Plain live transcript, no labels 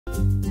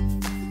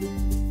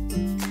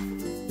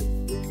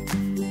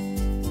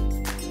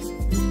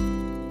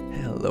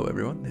Hello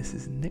everyone, this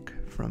is Nick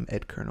from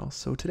EdKernel.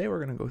 So today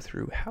we're going to go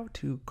through how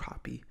to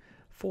copy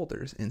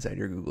folders inside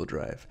your Google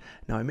Drive.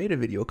 Now I made a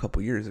video a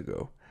couple years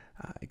ago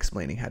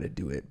explaining how to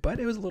do it, but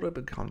it was a little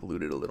bit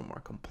convoluted, a little more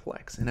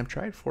complex, and I've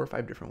tried 4 or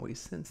 5 different ways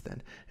since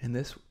then, and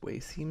this way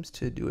seems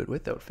to do it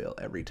without fail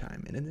every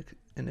time,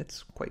 and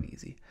it's quite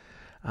easy.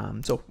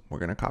 So we're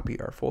going to copy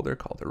our folder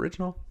called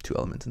original, 2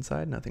 elements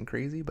inside, nothing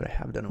crazy, but I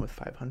have done it with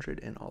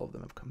 500 and all of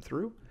them have come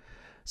through.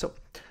 So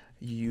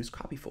you use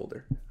copy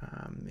folder.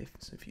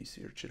 If you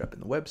search it up in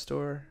the web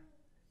store,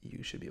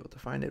 you should be able to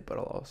find it, but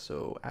I'll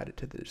also add it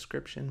to the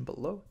description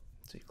below.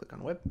 So you click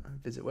on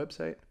visit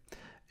website,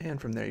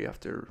 and from there you have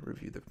to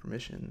review the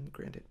permission,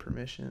 granted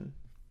permission,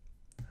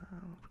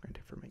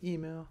 granted for my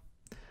email,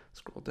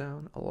 scroll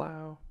down,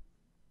 allow.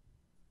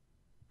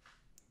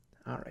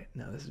 All right,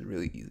 now this is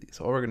really easy.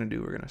 So all we're gonna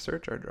do, we're gonna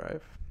search our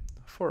drive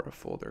for a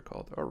folder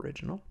called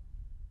original.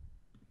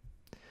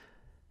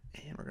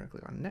 And we're going to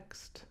click on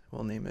next.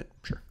 We'll name it,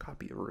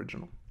 copy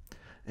original.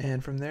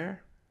 And from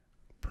there,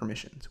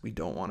 permissions. We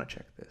don't want to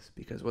check this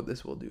because what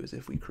this will do is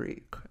if we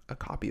create a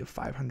copy of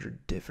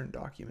 500 different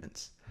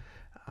documents,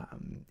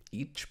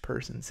 each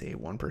person, say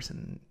one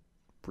person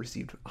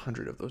received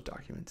 100 of those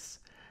documents.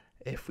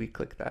 If we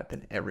click that,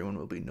 then everyone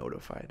will be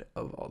notified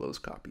of all those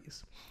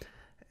copies.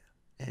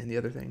 And the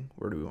other thing,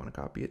 where do we want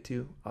to copy it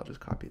to? I'll just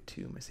copy it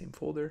to my same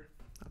folder.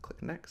 I'll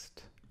click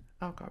next.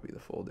 I'll copy the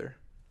folder,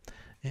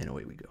 and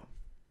away we go.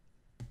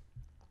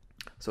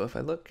 So if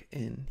I look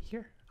in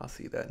here, I'll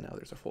see that now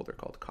there's a folder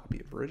called copy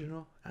of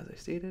original, as I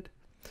stated,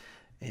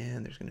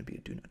 and there's going to be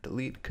a do not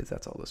delete because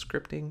that's all the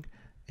scripting,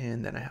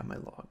 and then I have my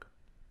log.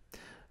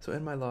 So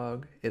in my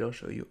log, it'll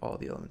show you all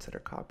the elements that are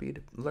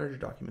copied. Larger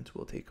documents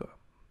will take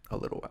a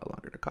little while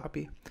longer to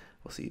copy.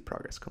 We'll see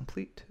progress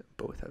complete.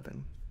 Both have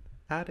been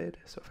added.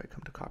 So if I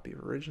come to copy of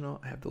original,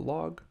 I have the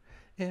log,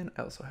 and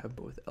I also have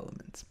both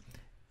elements.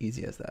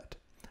 Easy as that.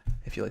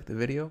 If you like the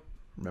video,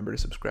 remember to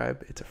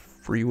subscribe. It's a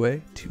free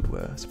way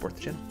to support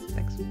the channel.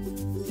 Thanks.